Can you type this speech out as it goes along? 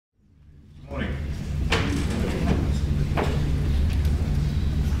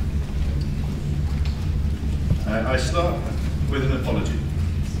I start with an apology.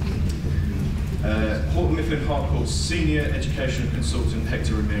 Houghton Mifflin Harcourt's senior educational consultant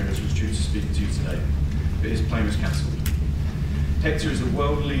Hector Ramirez was due to speak to you today, but his plane was cancelled. Hector is a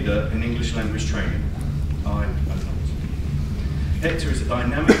world leader in English language training. I am not. Hector is a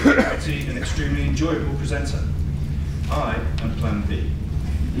dynamic, witty and extremely enjoyable presenter. I am Plan B.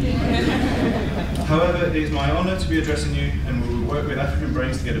 However, it is my honour to be addressing you, and we will work with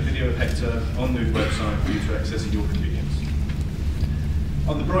AfricanBrains to get a video of Hector on the website for you to access at your convenience.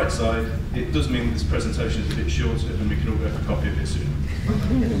 On the bright side, it does mean that this presentation is a bit shorter and we can all go for a copy of it soon.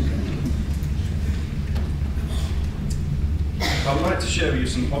 I would like to share with you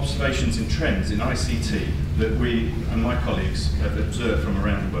some observations and trends in ICT that we and my colleagues have observed from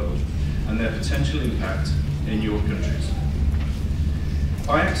around the world and their potential impact in your countries.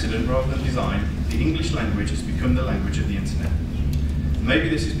 By accident rather than design, the English language has become the language of the internet. Maybe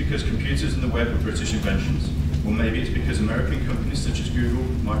this is because computers and the web were British inventions, or maybe it's because American companies such as Google,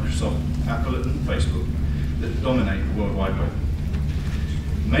 Microsoft, Apple and Facebook that dominate the World Wide Web.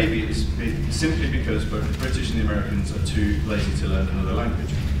 Maybe it's simply because both the British and the Americans are too lazy to learn another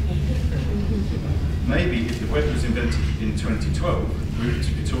language. Maybe if the web was invented in 2012, we would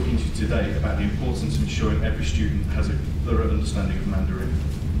be talking to you today about the importance of ensuring every student has a thorough understanding of Mandarin.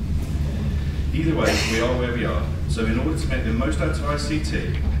 Either way, we are where we are, so in order to make the most out of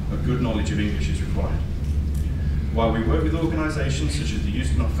ICT, a good knowledge of English is required. While we work with organisations such as the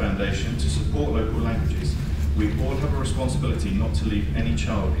Houston Foundation to support local languages, we all have a responsibility not to leave any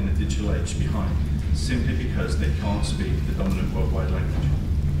child in the digital age behind, simply because they can't speak the dominant worldwide language.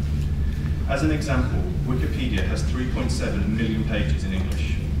 As an example, Wikipedia has 3.7 million pages in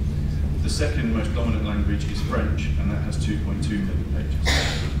English. The second most dominant language is French, and that has 2.2 million pages.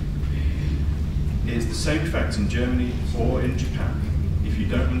 It is the same fact in Germany or in Japan. If you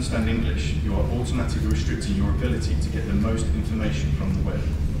don't understand English, you are automatically restricting your ability to get the most information from the web.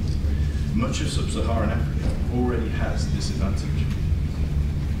 Much of sub-Saharan Africa already has this advantage.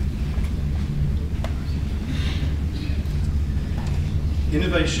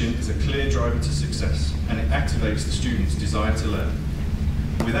 Innovation is a clear driver to success, and it activates the student's desire to learn.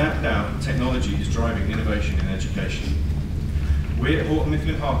 Without doubt, technology is driving innovation in education. We at Houghton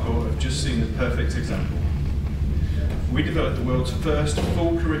Mifflin Harcourt have just seen the perfect example. We developed the world's first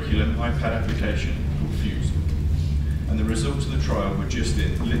full curriculum iPad application called Fuse, and the results of the trial were just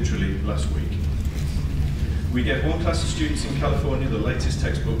in, literally last week. We gave one class of students in California the latest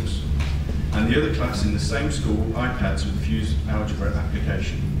textbooks, and the other class in the same school iPads with the Fuse algebra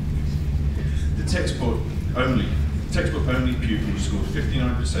application. The textbook-only pupils scored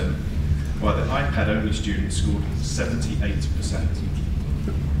 59%, while the iPad-only students scored 78%.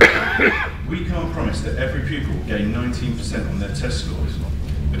 We can't promise that every pupil will gain 19% on their test scores,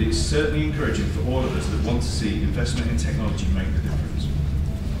 but it is certainly encouraging for all of us that want to see investment in technology make the difference.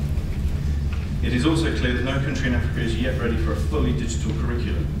 It is also clear that no country in Africa is yet ready for a fully digital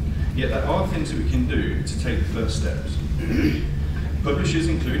curriculum, yet there are things that we can do to take the first steps. Publishers,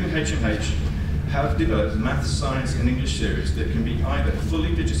 including H&H, have developed maths, science and English series that can be either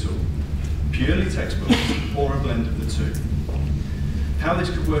fully digital, purely textbook, or a blend of the two. How this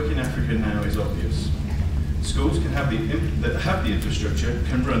could work in Africa now is obvious. Schools that have the infrastructure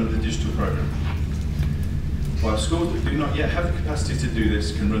can run the digital program, while schools that do not yet have the capacity to do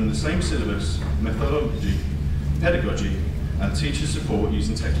this can run the same syllabus, methodology, pedagogy, and teacher support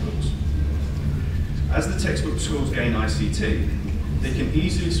using textbooks. As the textbook schools gain ICT, they can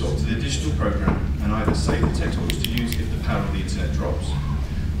easily swap to the digital program and either save the textbooks to use if the power of the internet drops,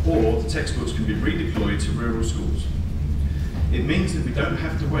 or the textbooks can be redeployed to rural schools. It means that we don't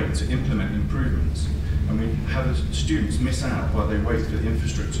have to wait to implement improvements, and we have students miss out while they wait for the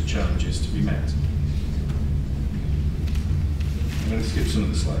infrastructure challenges to be met. I'm going to skip some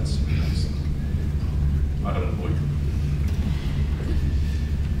of the slides. I don't want to bore you.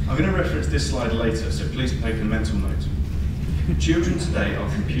 I'm going to reference this slide later, so please take a mental note. Children today are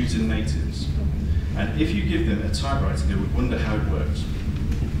computer natives, and if you give them a typewriter, they would wonder how it works.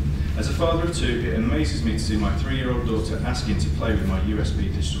 As a father of two, it amazes me to see my 3-year-old daughter asking to play with my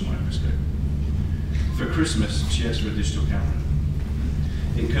USB digital microscope. For Christmas, she asked for a digital camera.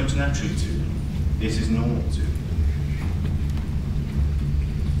 It comes naturally to them. It is normal to them.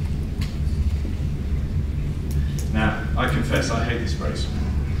 Now, I confess I hate this phrase.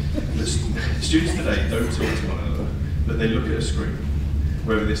 Students today don't talk to one another, but they look at a screen.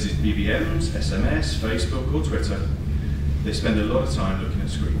 Whether this is BBMs, SMS, Facebook or Twitter, they spend a lot of time looking at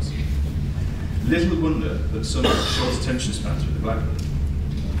screens. Little wonder that some have short attention spans with the blackboard.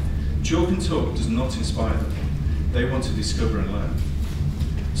 Chalk and talk does not inspire them. They want to discover and learn.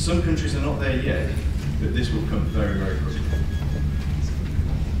 Some countries are not there yet, that this will come very, very quickly.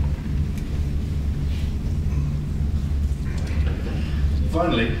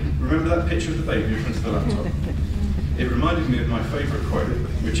 Finally, remember that picture of the baby in front of the laptop? It reminded me of my favourite quote,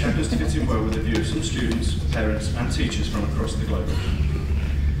 which happens to fit in well with the view of some students, parents and teachers from across the globe.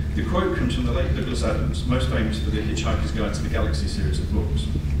 The quote comes from the late Douglas Adams, most famous for the Hitchhiker's Guide to the Galaxy series of books.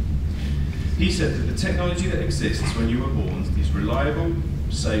 He said that the technology that exists when you were born is reliable,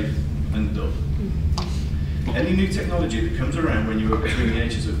 safe and dull. Any new technology that comes around when you are between the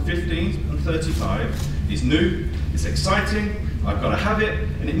ages of 15 and 35 is new, it's exciting, I've got to have it,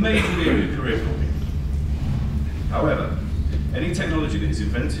 and it may even be a new career for me. However, any technology that is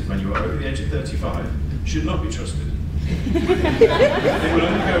invented when you are over the age of 35 should not be trusted. It will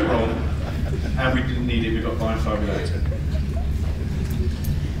only go wrong, and we didn't need it, we got by and far without it.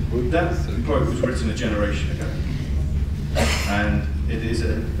 That quote was written a generation ago, and it is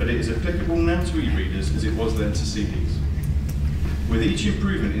applicable now to e-readers as it was then to CDs. With each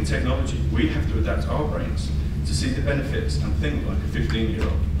improvement in technology, we have to adapt our brains to see the benefits and think like a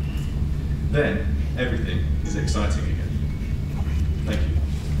 15-year-old. Then, everything is exciting again.